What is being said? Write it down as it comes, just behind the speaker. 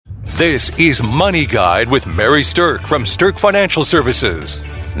This is Money Guide with Mary Stirk from Stirk Financial Services.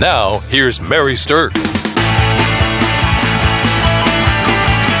 Now, here's Mary Stirk.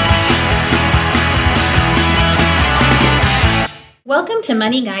 Welcome to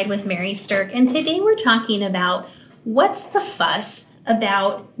Money Guide with Mary Stirk, and today we're talking about what's the fuss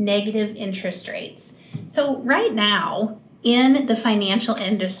about negative interest rates. So right now in the financial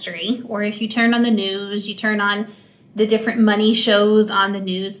industry, or if you turn on the news, you turn on the different money shows on the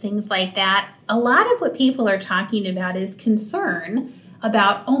news, things like that, a lot of what people are talking about is concern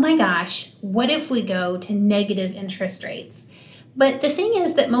about, oh my gosh, what if we go to negative interest rates? But the thing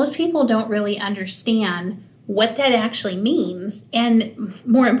is that most people don't really understand what that actually means, and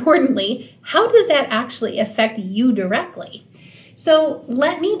more importantly, how does that actually affect you directly? So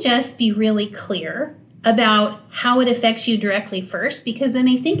let me just be really clear about how it affects you directly first, because then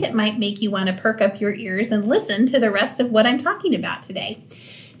I think it might make you want to perk up your ears and listen to the rest of what I'm talking about today.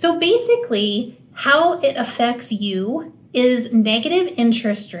 So basically, how it affects you is negative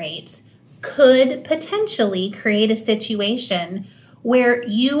interest rates could potentially create a situation where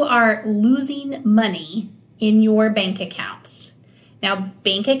you are losing money in your bank accounts. Now,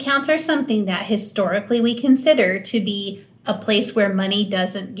 bank accounts are something that historically we consider to be a place where money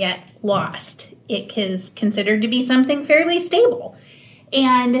doesn't get lost. It is considered to be something fairly stable.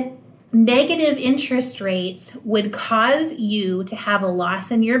 And negative interest rates would cause you to have a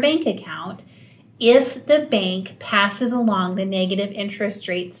loss in your bank account if the bank passes along the negative interest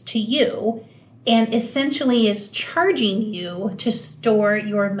rates to you and essentially is charging you to store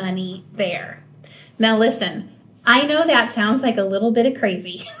your money there. Now listen, I know that sounds like a little bit of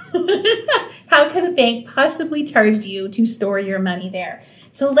crazy. How could a bank possibly charge you to store your money there?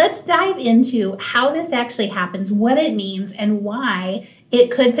 So let's dive into how this actually happens, what it means, and why it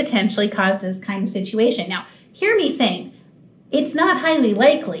could potentially cause this kind of situation. Now, hear me saying, it's not highly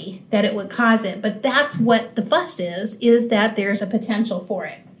likely that it would cause it, but that's what the fuss is that there's a potential for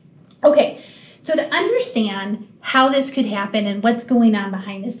it. Okay, so to understand how this could happen and what's going on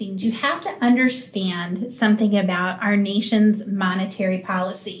behind the scenes, you have to understand something about our nation's monetary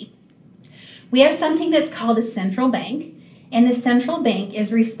policy. We have something that's called a central bank, and the central bank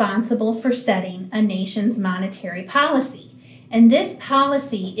is responsible for setting a nation's monetary policy. And this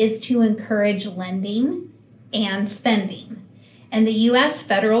policy is to encourage lending and spending. And the U.S.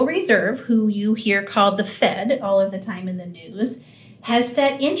 Federal Reserve, who you hear called the Fed all of the time in the news, has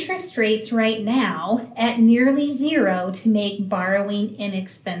set interest rates right now at nearly zero to make borrowing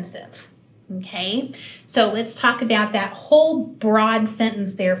inexpensive. Okay, so let's talk about that whole broad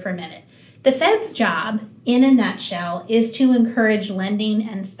sentence there for a minute. The Fed's job, in a nutshell, is to encourage lending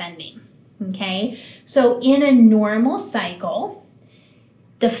and spending. Okay, so in a normal cycle,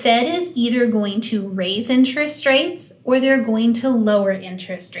 the Fed is either going to raise interest rates or they're going to lower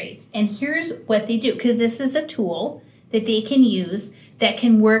interest rates. And here's what they do, because this is a tool that they can use that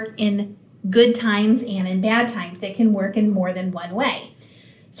can work in good times and in bad times. It can work in more than one way.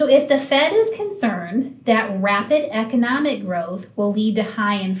 So if the Fed is concerned that rapid economic growth will lead to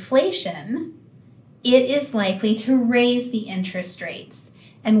high inflation, it is likely to raise the interest rates.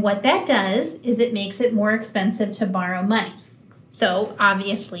 And what that does is it makes it more expensive to borrow money. So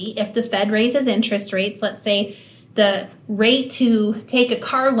obviously, if the Fed raises interest rates, let's say the rate to take a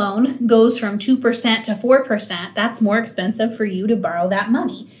car loan goes from 2% to 4%, that's more expensive for you to borrow that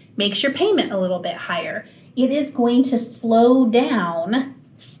money. Makes your payment a little bit higher. It is going to slow down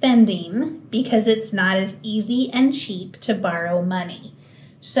spending because it's not as easy and cheap to borrow money.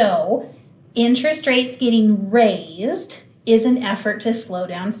 So interest rates getting raised is an effort to slow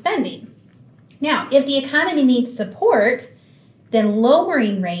down spending. Now, if the economy needs support, then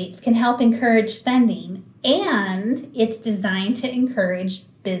lowering rates can help encourage spending, and it's designed to encourage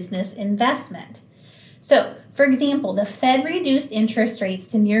business investment. So, for example, the Fed reduced interest rates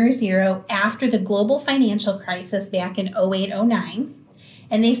to near zero after the global financial crisis back in 2008-09,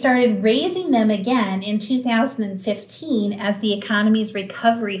 and they started raising them again in 2015 as the economy's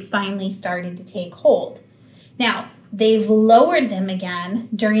recovery finally started to take hold. Now, they've lowered them again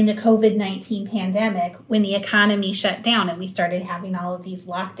during the COVID-19 pandemic when the economy shut down and we started having all of these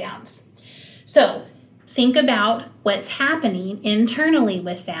lockdowns. So think about what's happening internally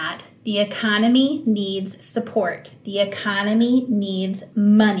with that. The economy needs support. The economy needs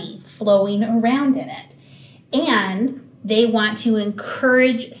money flowing around in it. And they want to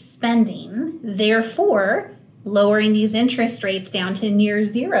encourage spending. Therefore, lowering these interest rates down to near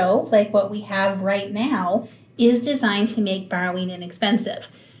zero, like what we have right now, is designed to make borrowing inexpensive.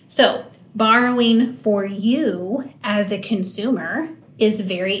 So borrowing for you as a consumer is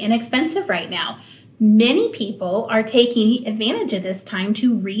very inexpensive right now. Many people are taking advantage of this time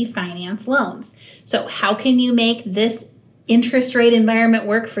to refinance loans. So how can you make this interest rate environment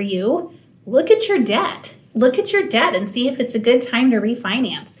work for you? Look at your debt. Look at your debt and see if it's a good time to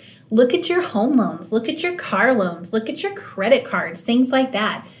refinance. Look at your home loans. Look at your car loans. Look at your credit cards, things like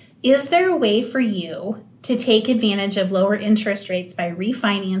that. Is there a way for you to take advantage of lower interest rates by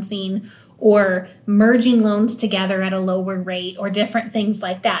refinancing or merging loans together at a lower rate or different things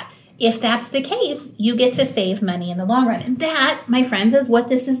like that? If that's the case, you get to save money in the long run. And that, my friends, is what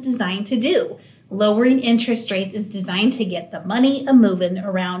this is designed to do. Lowering interest rates is designed to get the money a-moving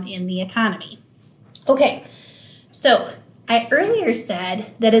around in the economy. Okay, so I earlier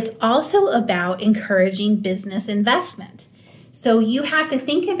said that it's also about encouraging business investment. So you have to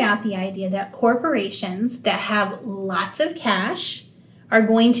think about the idea that corporations that have lots of cash are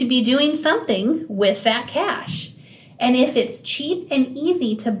going to be doing something with that cash. And if it's cheap and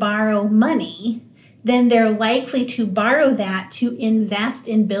easy to borrow money, then they're likely to borrow that to invest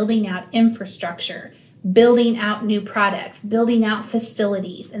in building out infrastructure, building out new products, building out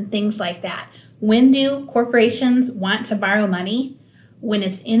facilities, and things like that. When do corporations want to borrow money? When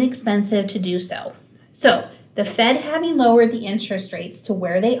it's inexpensive to do so. So the Fed having lowered the interest rates to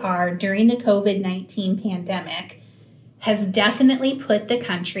where they are during the COVID-19 pandemic has definitely put the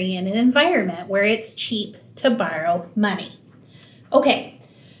country in an environment where it's cheap to borrow money. Okay,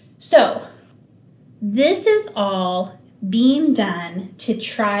 so this is all being done to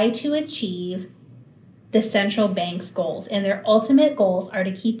try to achieve the central bank's goals, and their ultimate goals are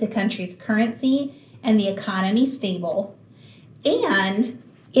to keep the country's currency and the economy stable, and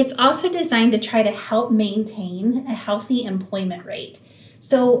it's also designed to try to help maintain a healthy employment rate.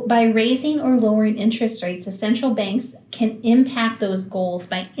 So by raising or lowering interest rates, the central banks can impact those goals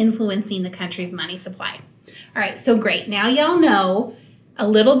by influencing the country's money supply. All right, so great. Now y'all know a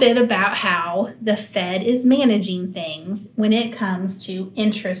little bit about how the Fed is managing things when it comes to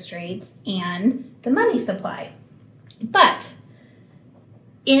interest rates and the money supply. But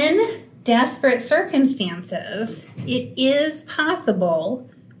in desperate circumstances, it is possible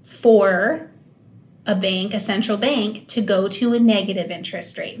for a bank, a central bank, to go to a negative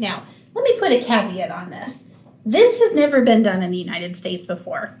interest rate. Now, let me put a caveat on this. This has never been done in the United States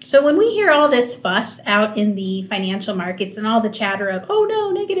before. So when we hear all this fuss out in the financial markets and all the chatter of, oh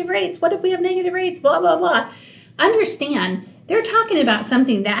no, negative rates, what if we have negative rates, blah, blah, blah, understand they're talking about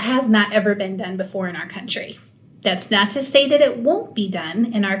something that has not ever been done before in our country. That's not to say that it won't be done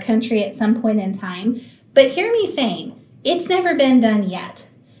in our country at some point in time, but hear me saying, it's never been done yet.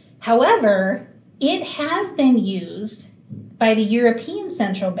 However, it has been used by the European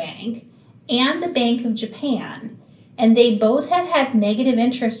Central Bank and the Bank of Japan, and they both have had negative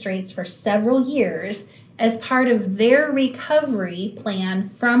interest rates for several years as part of their recovery plan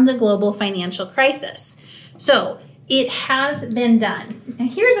from the global financial crisis. So it has been done. Now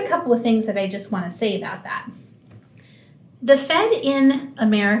here's a couple of things that I just want to say about that. The Fed in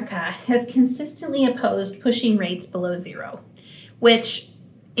America has consistently opposed pushing rates below zero, which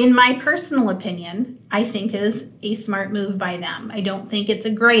in my personal opinion, I think is a smart move by them. I don't think it's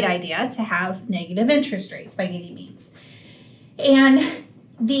a great idea to have negative interest rates by any means. And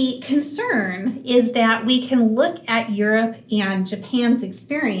the concern is that we can look at Europe and Japan's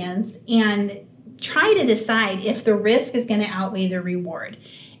experience and try to decide if the risk is going to outweigh the reward.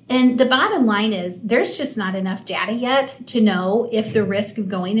 And the bottom line is there's just not enough data yet to know if the risk of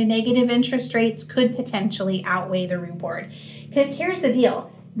going to negative interest rates could potentially outweigh the reward. Because here's the deal.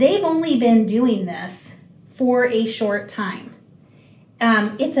 They've only been doing this for a short time.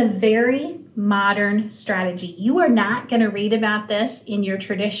 It's a very modern strategy. You are not going to read about this in your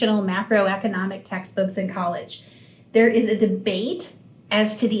traditional macroeconomic textbooks in college. There is a debate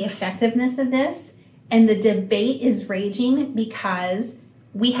as to the effectiveness of this, and the debate is raging because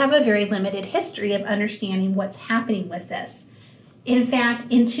we have a very limited history of understanding what's happening with this. In fact,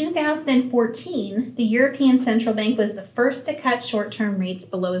 in 2014, the European Central Bank was the first to cut short-term rates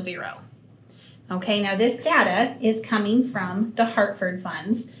below zero. Okay, now this data is coming from the Hartford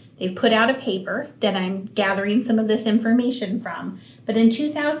funds. They've put out a paper that I'm gathering some of this information from. But in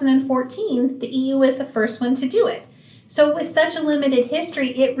 2014, the EU is the first one to do it. So with such a limited history,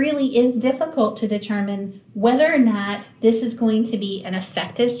 it really is difficult to determine whether or not this is going to be an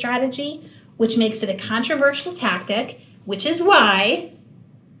effective strategy, which makes it a controversial tactic, which is why,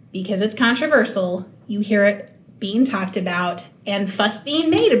 because it's controversial, you hear it being talked about and fuss being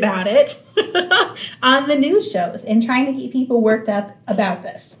made about it on the news shows and trying to get people worked up about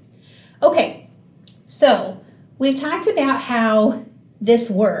this. Okay, so we've talked about how this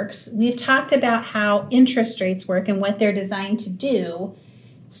works. We've talked about how interest rates work and what they're designed to do.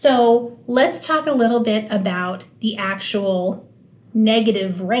 So let's talk a little bit about the actual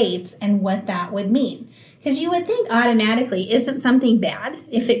negative rates and what that would mean. Because you would think automatically, isn't something bad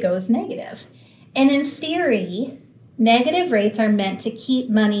if it goes negative? And in theory, negative rates are meant to keep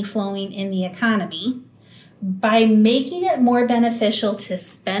money flowing in the economy by making it more beneficial to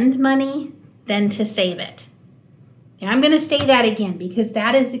spend money than to save it. Now, I'm going to say that again because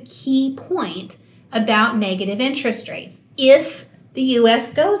that is the key point about negative interest rates. If the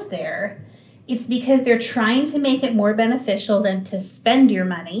U.S. goes there, it's because they're trying to make it more beneficial than to spend your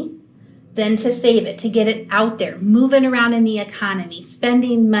money than to save it, to get it out there, moving around in the economy,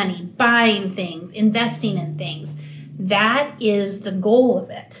 spending money, buying things, investing in things. That is the goal of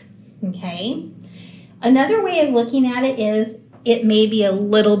it, okay? Another way of looking at it is it may be a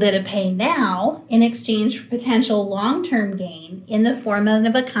little bit of pain now in exchange for potential long-term gain in the form of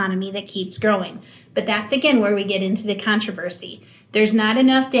an economy that keeps growing. But that's, again, where we get into the controversy. There's not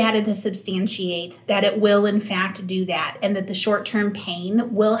enough data to substantiate that it will, in fact, do that and that the short-term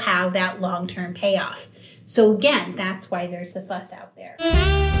pain will have that long-term payoff. So, again, that's why there's the fuss out there.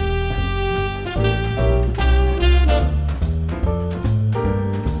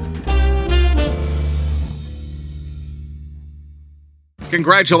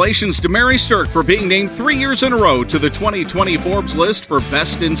 Congratulations to Mary Stirk for being named 3 years in a row to the 2020 Forbes list for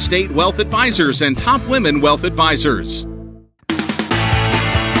Best in State Wealth Advisors and Top Women Wealth Advisors.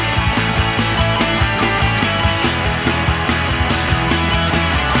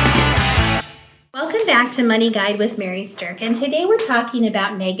 Welcome back to Money Guide with Mary Stirk, and today we're talking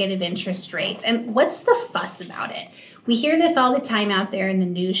about negative interest rates and what's the fuss about it. We hear this all the time out there in the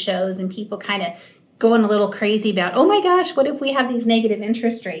news shows and people kind of going a little crazy about, oh my gosh, what if we have these negative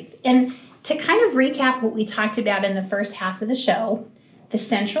interest rates? And to kind of recap what we talked about in the first half of the show, the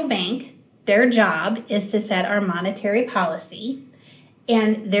central bank, their job is to set our monetary policy,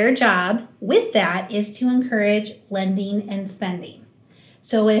 and their job with that is to encourage lending and spending.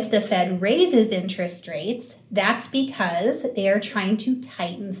 So if the Fed raises interest rates, that's because they are trying to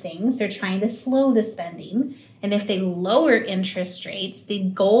tighten things. They're trying to slow the spending. And if they lower interest rates, the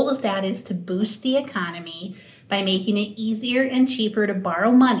goal of that is to boost the economy by making it easier and cheaper to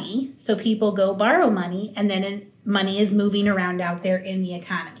borrow money. So people go borrow money and then money is moving around out there in the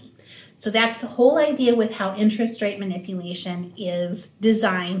economy. So that's the whole idea with how interest rate manipulation is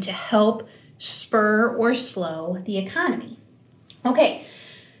designed to help spur or slow the economy. Okay,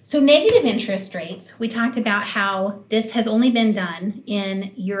 so negative interest rates, we talked about how this has only been done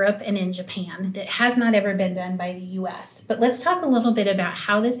in Europe and in Japan. That has not ever been done by the US. But let's talk a little bit about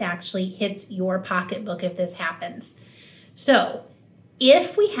how this actually hits your pocketbook if this happens. So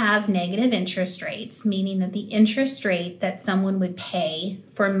if we have negative interest rates, meaning that the interest rate that someone would pay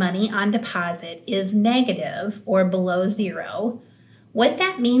for money on deposit is negative or below zero, what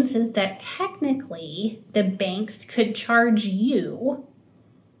that means is that technically the banks could charge you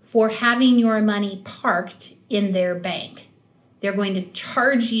for having your money parked in their bank. They're going to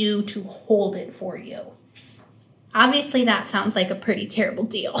charge you to hold it for you. Obviously, that sounds like a pretty terrible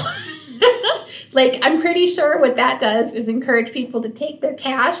deal. Like, I'm pretty sure what that does is encourage people to take their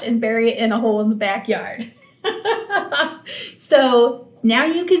cash and bury it in a hole in the backyard. So now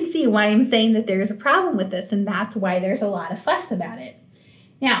you can see why I'm saying that there's a problem with this, and that's why there's a lot of fuss about it.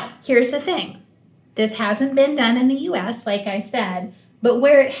 Now, here's the thing. This hasn't been done in the US, like I said, but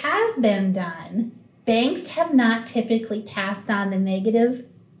where it has been done, banks have not typically passed on the negative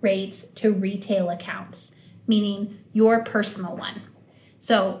rates to retail accounts, meaning your personal one.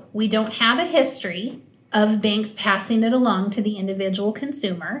 So we don't have a history of banks passing it along to the individual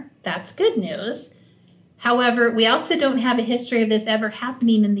consumer. That's good news. However, we also don't have a history of this ever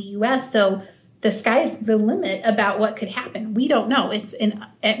happening in the US, so the sky's the limit about what could happen. We don't know.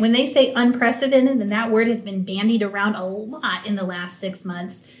 When they say unprecedented, and that word has been bandied around a lot in the last 6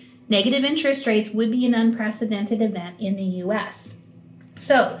 months, negative interest rates would be an unprecedented event in the U.S.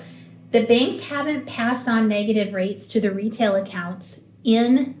 So the banks haven't passed on negative rates to the retail accounts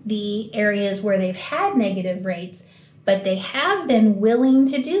in the areas where they've had negative rates, but they have been willing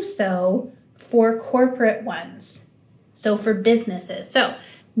to do so for corporate ones, so for businesses. So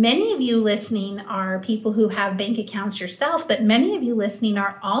many of you listening are people who have bank accounts yourself, but many of you listening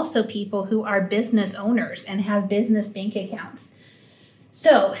are also people who are business owners and have business bank accounts.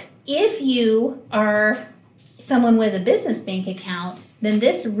 So if you are someone with a business bank account, then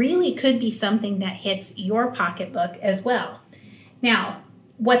this really could be something that hits your pocketbook as well. Now,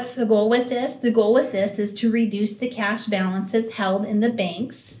 what's the goal with this? The goal with this is to reduce the cash balances held in the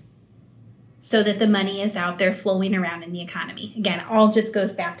banks so that the money is out there flowing around in the economy. Again, it all just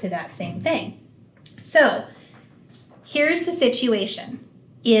goes back to that same thing. So here's the situation.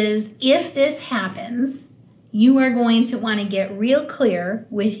 is if this happens, you are going to want to get real clear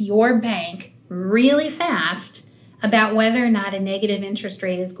with your bank really fast about whether or not a negative interest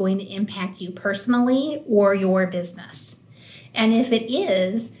rate is going to impact you personally or your business. And if it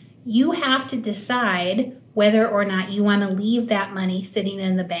is, you have to decide whether or not you want to leave that money sitting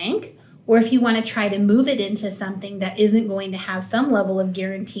in the bank, or if you want to try to move it into something that isn't going to have some level of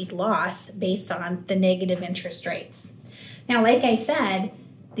guaranteed loss based on the negative interest rates. Now, like I said,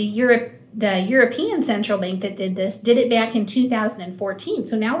 the European Central Bank that did this did it back in 2014.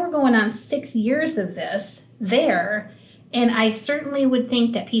 So now we're going on 6 years of this there. And I certainly would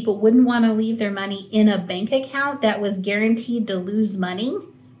think that people wouldn't want to leave their money in a bank account that was guaranteed to lose money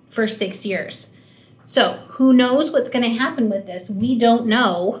for 6 years. So who knows what's going to happen with this? We don't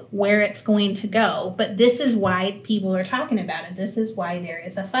know where it's going to go, but this is why people are talking about it. This is why there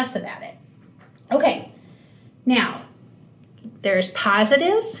is a fuss about it. Okay, now there's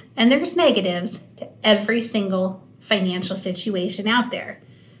positives and there's negatives to every single financial situation out there.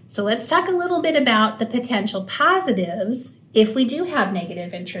 So let's talk a little bit about the potential positives if we do have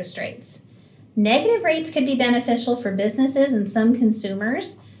negative interest rates. Negative rates could be beneficial for businesses and some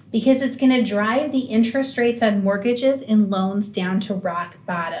consumers because it's going to drive the interest rates on mortgages and loans down to rock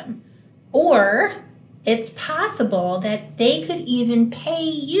bottom. Or it's possible that they could even pay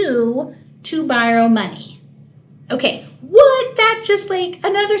you to borrow money. Okay, what? That's just like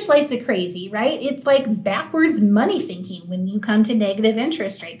another slice of crazy, right? It's like backwards money thinking when you come to negative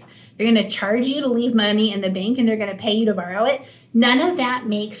interest rates. They're going to charge you to leave money in the bank and they're going to pay you to borrow it. None of that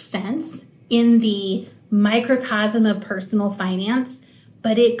makes sense in the microcosm of personal finance,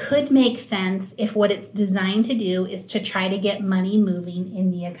 but it could make sense if what it's designed to do is to try to get money moving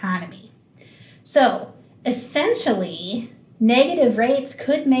in the economy. So essentially, negative rates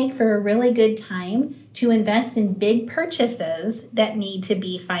could make for a really good time to invest in big purchases that need to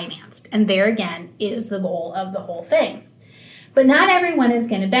be financed. And there again is the goal of the whole thing. But not everyone is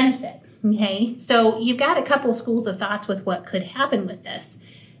going to benefit, okay? So you've got a couple schools of thoughts with what could happen with this.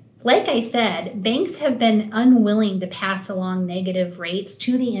 Like I said, banks have been unwilling to pass along negative rates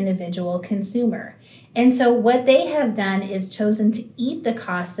to the individual consumer. And so what they have done is chosen to eat the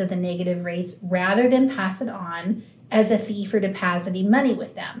cost of the negative rates rather than pass it on as a fee for depositing money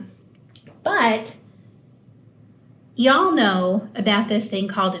with them. But y'all know about this thing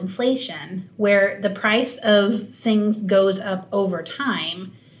called inflation, where the price of things goes up over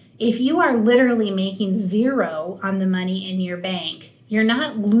time. If you are literally making zero on the money in your bank, you're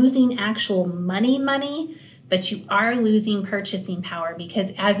not losing actual money, but you are losing purchasing power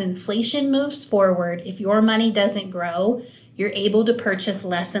because as inflation moves forward, if your money doesn't grow, you're able to purchase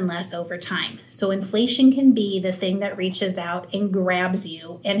less and less over time. So inflation can be the thing that reaches out and grabs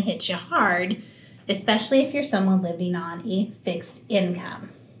you and hits you hard, especially if you're someone living on a fixed income.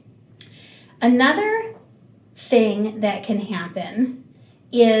 Another thing that can happen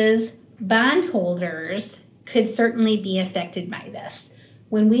is bondholders could certainly be affected by this.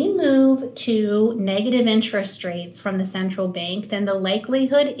 When we move to negative interest rates from the central bank, then the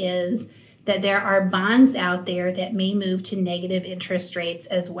likelihood is that there are bonds out there that may move to negative interest rates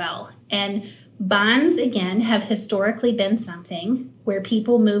as well. And bonds, again, have historically been something where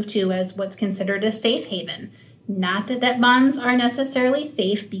people move to as what's considered a safe haven. Not that bonds are necessarily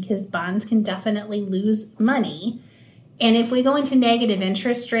safe, because bonds can definitely lose money. And if we go into negative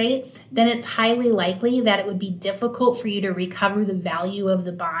interest rates, then it's highly likely that it would be difficult for you to recover the value of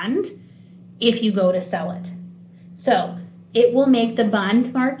the bond if you go to sell it. So it will make the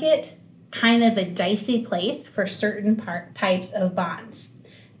bond market kind of a dicey place for certain types of bonds.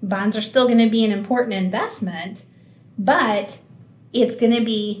 Bonds are still going to be an important investment, but it's going to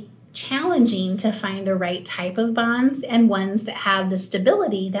be challenging to find the right type of bonds and ones that have the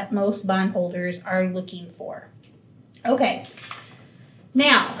stability that most bondholders are looking for. Okay,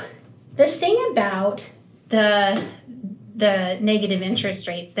 now the thing about the negative interest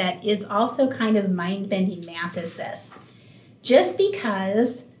rates that is also kind of mind-bending math is this. Just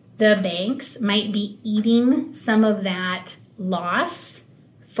because the banks might be eating some of that loss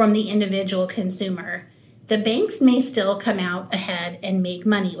from the individual consumer, the banks may still come out ahead and make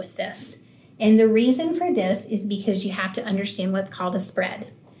money with this. And the reason for this is because you have to understand what's called a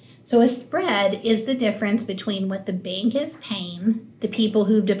spread. So a spread is the difference between what the bank is paying the people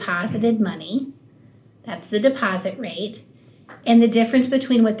who've deposited money, that's the deposit rate, and the difference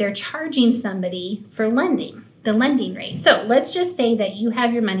between what they're charging somebody for lending, the lending rate. So let's just say that you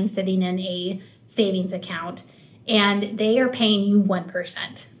have your money sitting in a savings account and they are paying you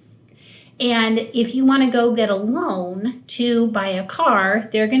 1%. And if you want to go get a loan to buy a car,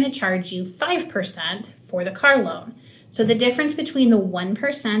 they're going to charge you 5% for the car loan. So the difference between the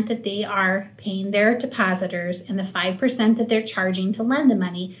 1% that they are paying their depositors and the 5% that they're charging to lend the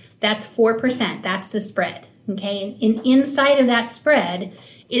money, that's 4%. That's the spread. Okay, and inside of that spread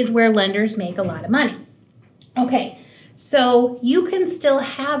is where lenders make a lot of money. Okay, so you can still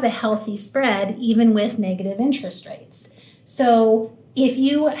have a healthy spread even with negative interest rates. So if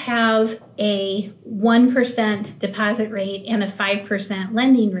you have a 1% deposit rate and a 5%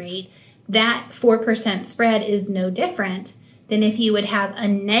 lending rate, that 4% spread is no different than if you would have a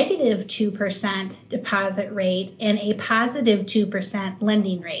negative 2% deposit rate and a positive 2%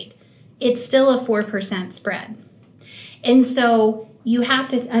 lending rate. It's still a 4% spread. And so you have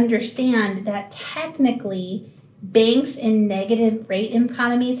to understand that technically banks in negative rate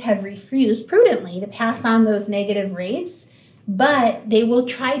economies have refused prudently to pass on those negative rates, but they will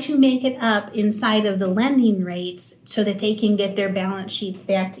try to make it up inside of the lending rates so that they can get their balance sheets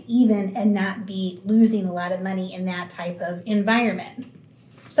back to even and not be losing a lot of money in that type of environment.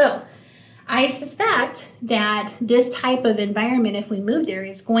 So I suspect that this type of environment, if we move there,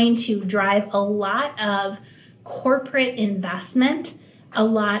 is going to drive a lot of corporate investment, a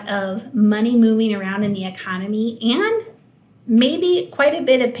lot of money moving around in the economy, and maybe quite a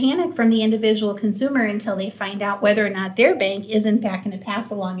bit of panic from the individual consumer until they find out whether or not their bank is in fact going to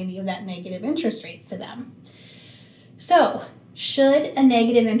pass along any of that negative interest rates to them. So, should a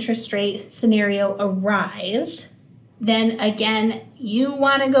negative interest rate scenario arise, then again, you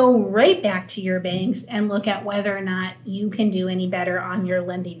want to go right back to your banks and look at whether or not you can do any better on your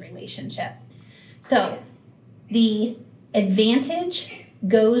lending relationship. So, the advantage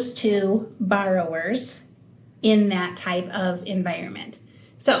goes to borrowers in that type of environment.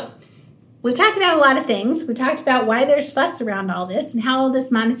 So we've talked about a lot of things. We talked about why there's fuss around all this and how all this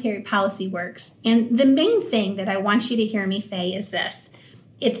monetary policy works. And the main thing that I want you to hear me say is this.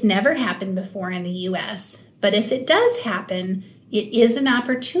 It's never happened before in the U.S., but if it does happen, it is an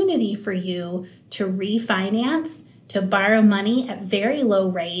opportunity for you to refinance, to borrow money at very low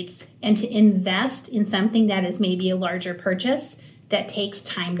rates, and to invest in something that is maybe a larger purchase that takes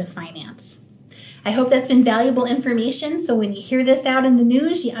time to finance. I hope that's been valuable information, so when you hear this out in the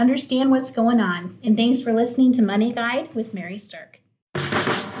news, you understand what's going on. And thanks for listening to Money Guide with Mary Stirk.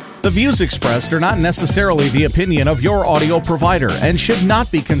 The views expressed are not necessarily the opinion of your audio provider and should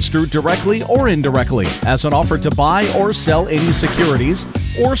not be construed directly or indirectly as an offer to buy or sell any securities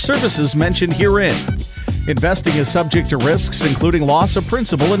or services mentioned herein. Investing is subject to risks, including loss of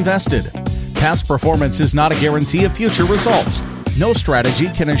principal invested. Past performance is not a guarantee of future results. No strategy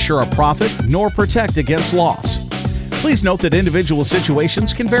can ensure a profit nor protect against loss. Please note that individual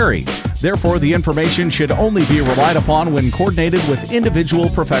situations can vary. Therefore, the information should only be relied upon when coordinated with individual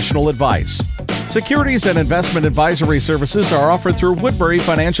professional advice. Securities and investment advisory services are offered through Woodbury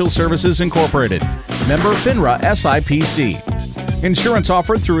Financial Services Incorporated, member FINRA SIPC. Insurance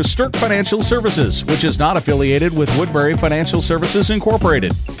offered through Stirk Financial Services, which is not affiliated with Woodbury Financial Services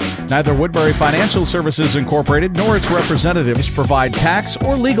Incorporated. Neither Woodbury Financial Services Incorporated nor its representatives provide tax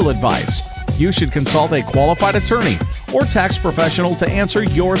or legal advice. You should consult a qualified attorney or tax professional to answer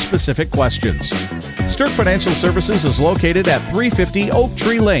your specific questions. Stirk Financial Services is located at 350 Oak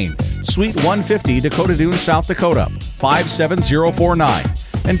Tree Lane, Suite 150, Dakota Dunes, South Dakota, 57049,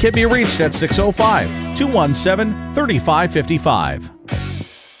 and can be reached at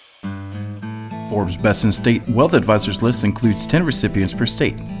 605-217-3555. Forbes' Best in State Wealth Advisors list includes 10 recipients per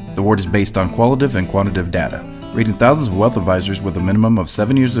state. The award is based on qualitative and quantitative data, rating thousands of wealth advisors with a minimum of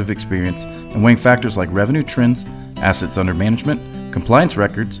 7 years of experience and weighing factors like revenue trends, assets under management, compliance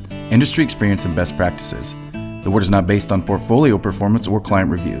records, industry experience, and best practices. The award is not based on portfolio performance or client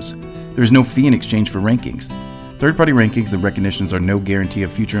reviews. There is no fee in exchange for rankings. Third-party rankings and recognitions are no guarantee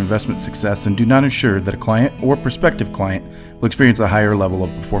of future investment success and do not ensure that a client or prospective client will experience a higher level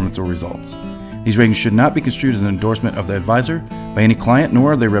of performance or results. These ratings should not be construed as an endorsement of the advisor by any client,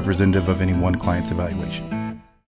 nor are they representative of any one client's evaluation.